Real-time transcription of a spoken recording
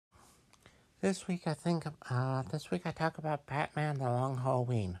This week I talk about Batman: The Long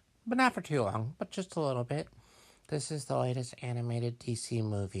Halloween, but not for too long, but just a little bit. This is the latest animated DC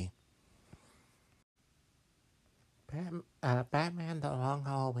movie. Batman: The Long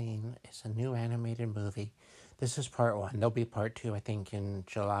Halloween is a new animated movie. This is part one. There'll be part two, I think, in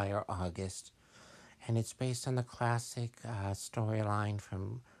July or August, and it's based on the classic storyline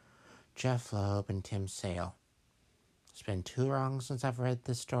from Jeff Loeb and Tim Sale. It's been too long since I've read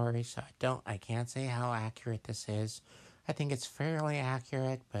the story, so I can't say how accurate this is. I think it's fairly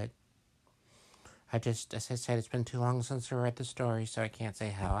accurate, but as I said, it's been too long since I read the story, so I can't say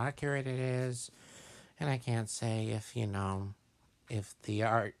how accurate it is, and I can't say if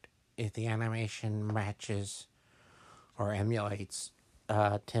the animation matches or emulates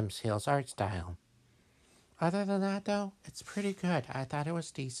Tim Sale's art style. Other than that, though, it's pretty good. I thought it was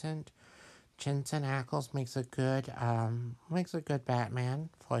decent. Jensen Ackles makes a good Batman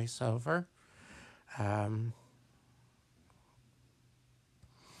voiceover.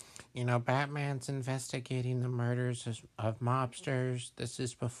 Batman's investigating the murders of mobsters. This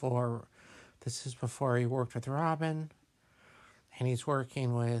is before he worked with Robin, and he's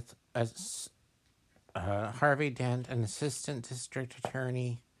working with Harvey Dent, an assistant district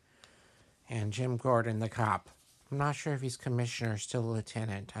attorney, and Jim Gordon, the cop. I'm not sure if he's commissioner or still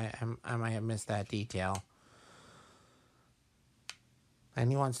lieutenant. I might have missed that detail. And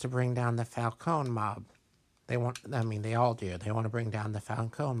he wants to bring down the Falcone mob. They all do. They want to bring down the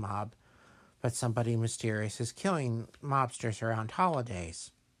Falcone mob. But somebody mysterious is killing mobsters around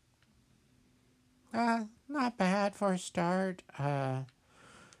holidays. Not bad for a start.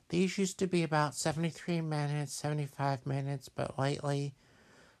 These used to be about 73 minutes, 75 minutes, but lately,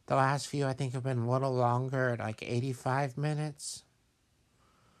 the last few I think have been a little longer, at like 85 minutes.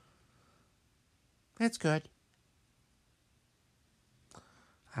 It's good.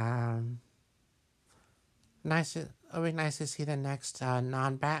 It'll be nice to see the next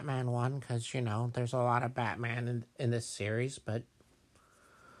non-Batman one, because, there's a lot of Batman in this series, but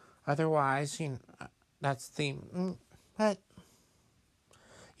otherwise, that's the... But,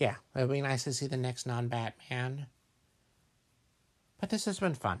 yeah, it'll be nice to see the next non-Batman. But this has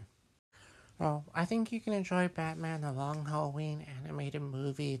been fun. Well, I think you can enjoy Batman: The Long Halloween animated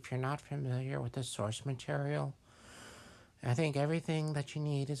movie if you're not familiar with the source material. I think everything that you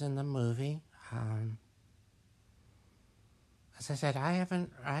need is in the movie. As I said, I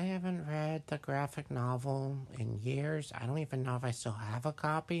haven't read the graphic novel in years. I don't even know if I still have a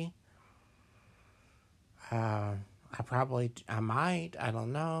copy. I might. I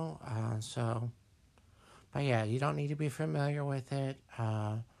don't know. But yeah, you don't need to be familiar with it.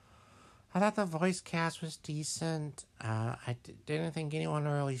 I thought the voice cast was decent. I didn't think anyone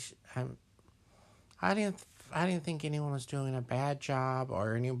really. I didn't think anyone was doing a bad job,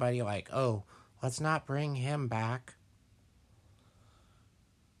 or anybody like, oh, let's not bring him back.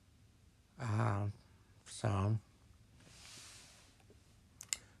 And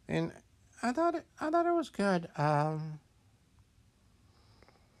I thought it was good.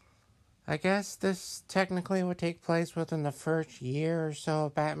 I guess this technically would take place within the first year or so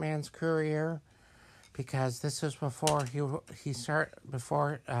of Batman's career, because this was before he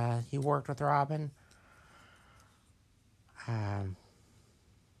worked with Robin.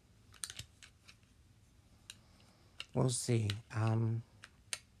 We'll see.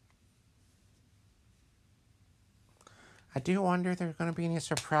 I do wonder if there's going to be any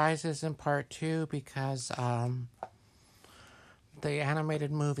surprises in part two, because the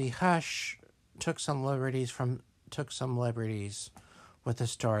animated movie Hush took some liberties with the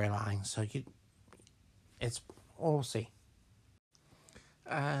storyline. So we'll see.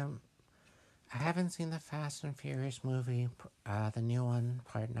 I haven't seen the Fast and Furious movie, the new one,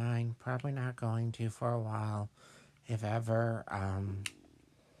 part 9. Probably not going to for a while, if ever.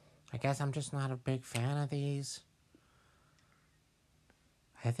 I guess I'm just not a big fan of these.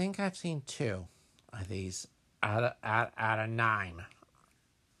 I think I've seen 2 of these out of 9.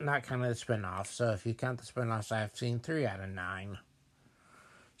 Not counting the spin-offs. So if you count the spin-offs, I've seen 3 out of 9.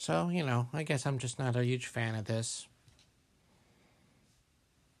 So, I guess I'm just not a huge fan of this.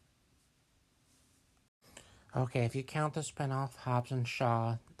 Okay, if you count the spin-off Hobbs and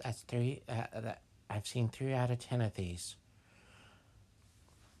Shaw, that's 3. I've seen 3 out of 10 of these.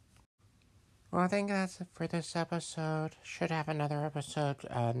 Well, I think that's it for this episode. Should have another episode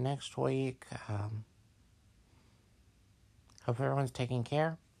next week. Hope everyone's taking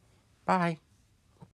care. Bye.